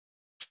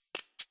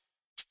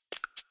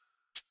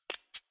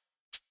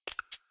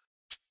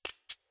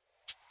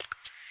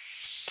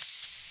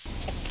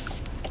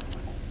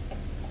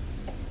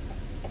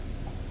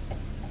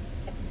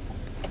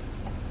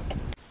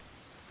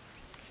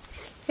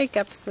Hey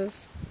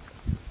Gabsters.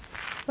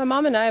 My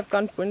mom and I have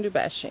gone bundu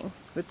bashing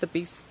with the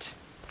beast.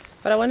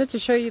 But I wanted to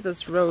show you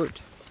this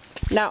road.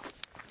 Now,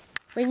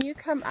 when you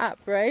come up,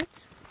 right?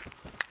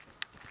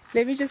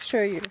 Let me just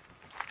show you.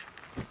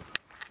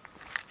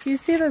 Do you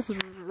see this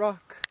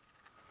rock?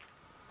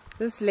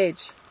 This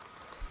ledge?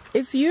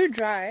 If you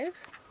drive,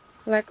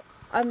 like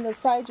on the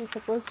side you're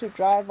supposed to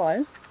drive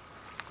on,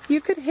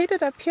 you could hit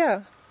it up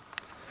here.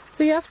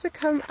 So you have to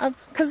come up,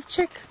 because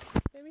check.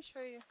 Let me show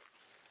you.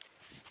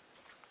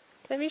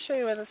 Let me show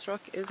you where this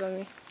rock is on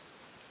me.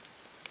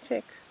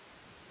 Check.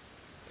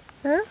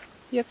 Huh?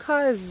 Your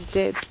car is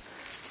dead.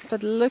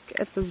 But look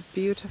at this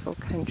beautiful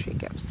country,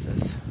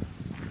 Gabsters.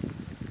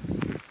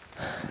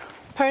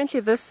 Apparently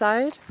this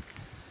side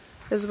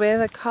is where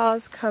the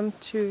cars come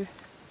to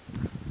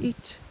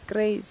eat,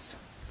 graze.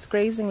 It's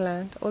grazing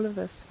land. All of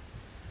this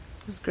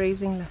is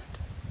grazing land.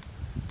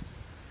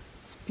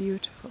 It's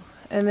beautiful.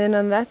 And then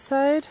on that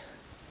side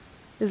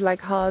is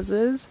like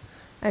houses,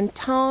 and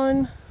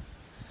town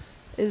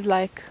is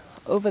like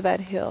over that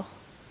hill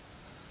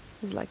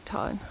is like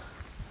town,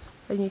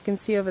 and you can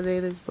see over there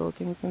there's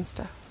buildings and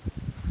stuff.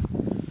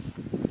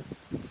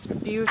 It's a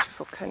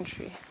beautiful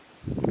country.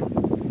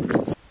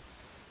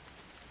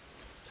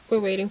 We're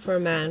waiting for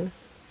a man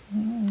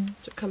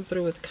to come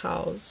through with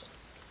cows.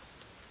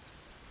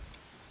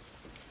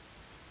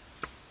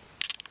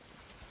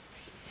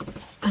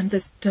 On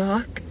this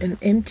dark and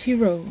empty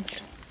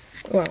road,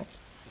 well,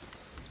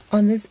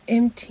 on this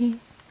empty,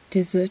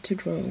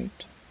 deserted road,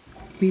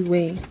 we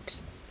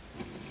wait.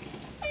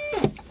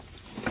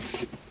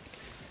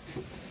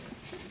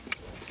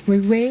 We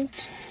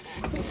wait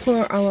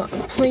for our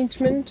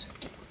appointment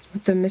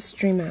with the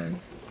mystery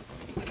man.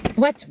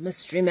 What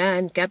mystery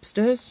man,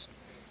 Gabsters?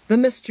 The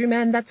mystery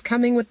man that's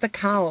coming with the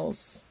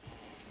cows.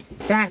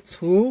 That's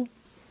who.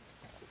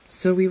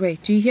 So we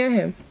wait. Do you hear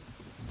him?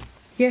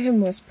 Hear him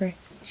whispering.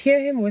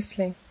 Hear him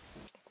whistling.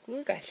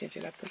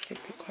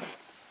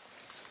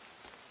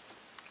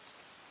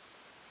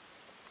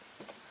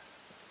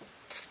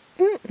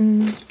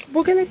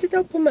 Bukele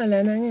tita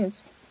phumala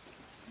nanyethu.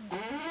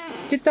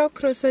 Tita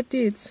crossa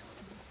tits.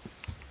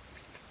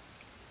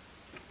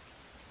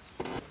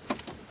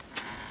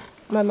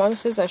 My mom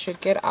says I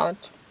should get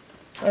out.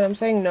 And I'm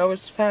saying no,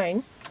 it's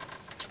fine.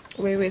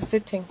 Where we're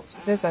sitting. She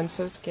says I'm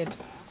so scared.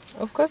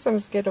 Of course I'm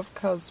scared of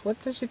cows.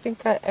 What does she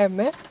think I am,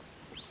 eh?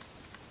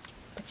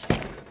 But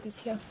yeah, he's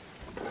here.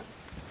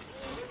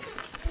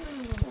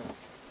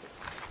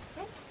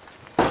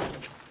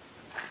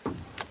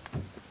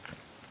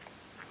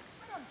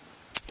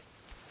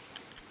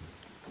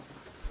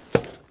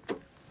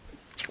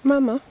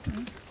 Mama.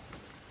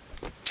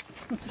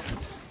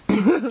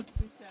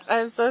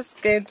 I'm so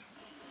scared.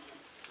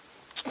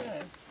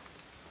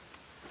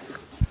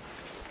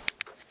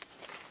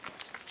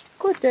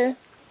 Good day.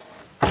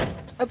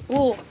 A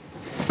bull.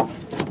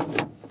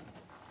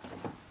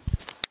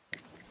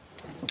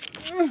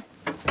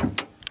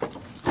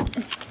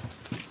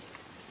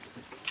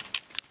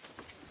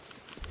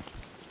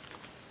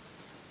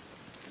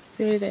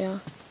 There they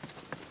are.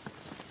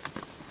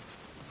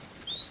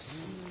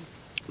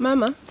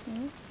 Mama,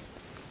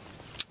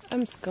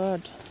 I'm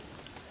scared.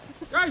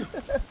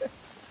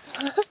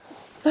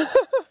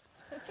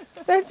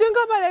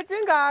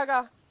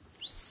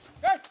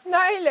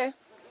 Naile.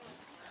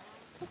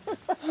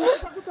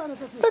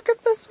 Look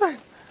at this one.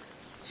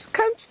 She's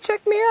come to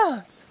check me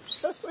out.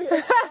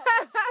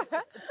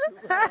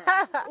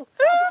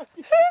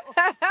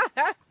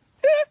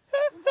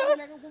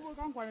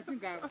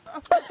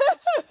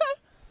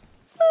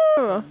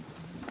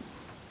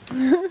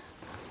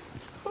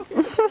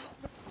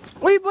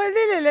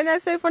 Uyibonile lena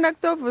seyifuna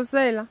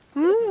kutovusela.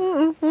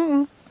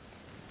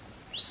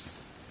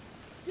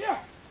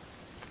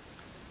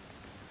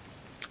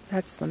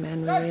 That's the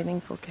man we're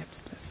waiting for,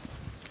 Gabsters.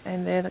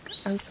 And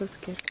I'm so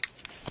scared.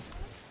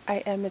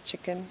 I am a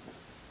chicken.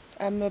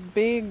 I'm a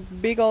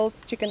big old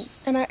chicken.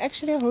 And I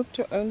actually hope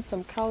to own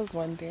some cows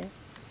one day.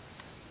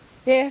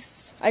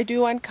 Yes, I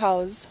do want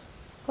cows.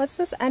 What's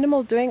this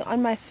animal doing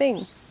on my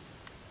thing?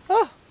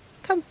 Oh,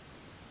 come.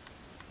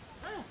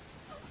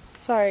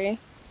 Sorry.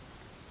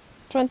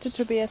 It wanted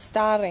to be a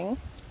starring.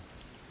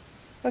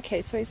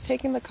 Okay, so he's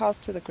taking the cows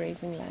to the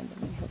grazing land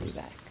and then he'll be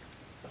back.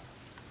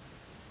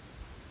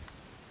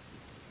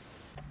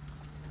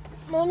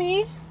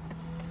 Mommy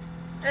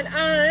and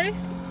I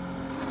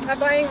are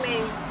buying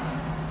maize.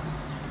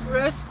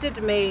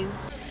 Roasted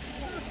maize.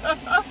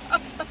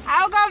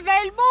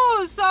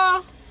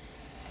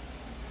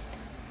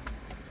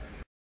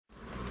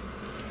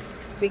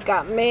 We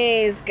got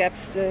maize,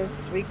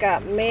 Gabsters. We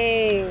got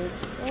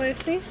maize. Oh, you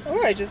see?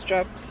 Oh, I just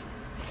dropped.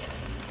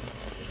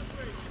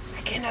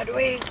 I cannot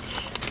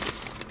wait.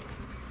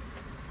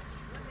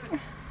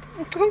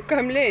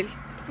 Come, Lil.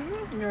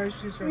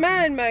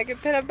 Man, Mike,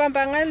 phela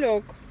bamba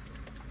ngalokho.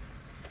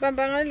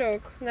 Bamba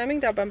ngalokho. Nami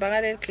ngidabamba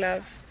ngale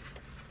glove.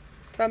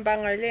 Bamba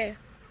ngale.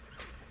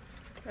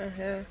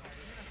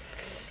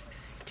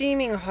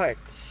 Steaming hot.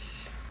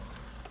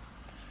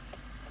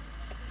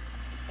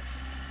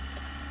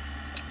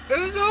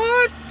 It's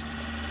hot.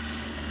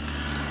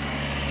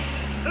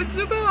 It's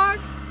super hot.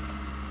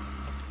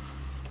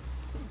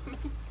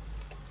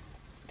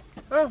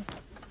 Oh,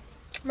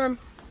 Mom.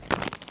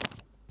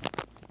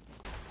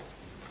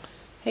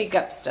 Hey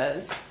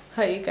Gabsters,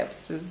 how you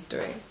Gabsters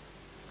doing?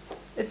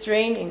 It's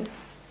raining.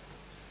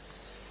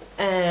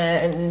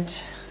 And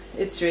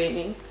it's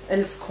raining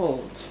and it's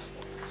cold.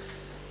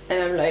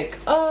 And I'm like,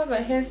 oh, my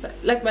hair's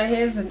like my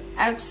hair's an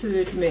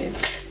absolute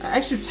mess. I'm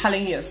actually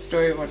telling you a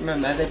story what my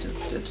mother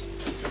just did.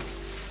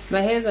 My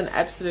hair's an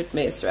absolute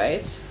mess,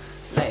 right?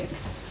 Like,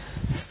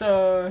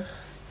 so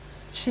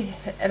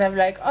and I'm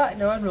like, oh,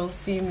 no one will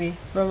see me.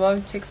 My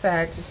mom takes her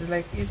hat and she's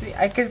like, you see,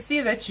 I can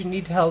see that you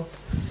need help.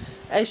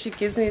 And she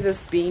gives me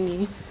this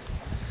beanie.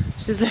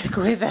 She's like,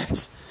 wear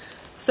that.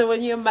 So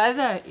when your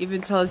mother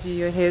even tells you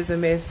your hair's a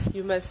mess,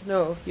 you must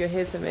know your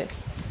hair's a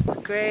mess. It's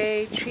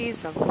grey,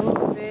 trees are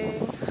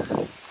moving.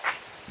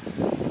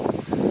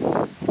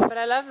 But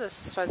I love this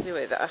Swazi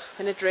weather.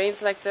 When it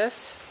rains like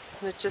this,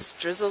 and it just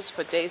drizzles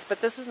for days.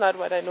 But this is not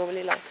what I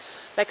normally like.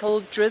 Like a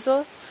little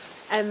drizzle,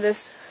 and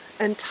this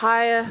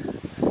entire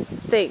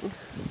thing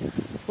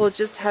will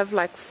just have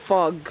like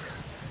fog.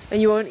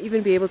 And you won't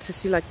even be able to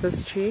see like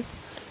this tree.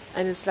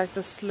 And it's like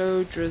the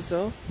slow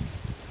drizzle.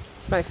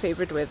 It's my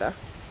favorite weather.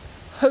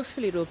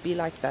 Hopefully it will be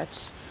like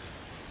that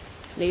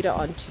later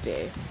on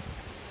today.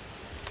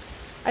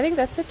 I think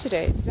that's it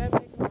today. Today I'm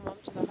taking my mom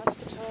to the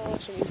hospital.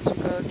 She needs to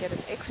go get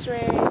an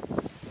x-ray.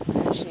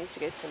 And she needs to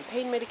get some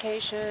pain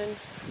medication.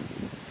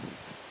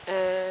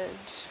 And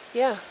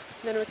yeah,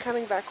 then we're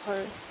coming back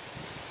home.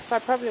 So I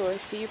probably won't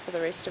see you for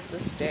the rest of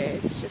this day.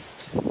 It's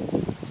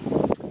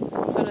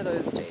one of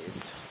those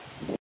days.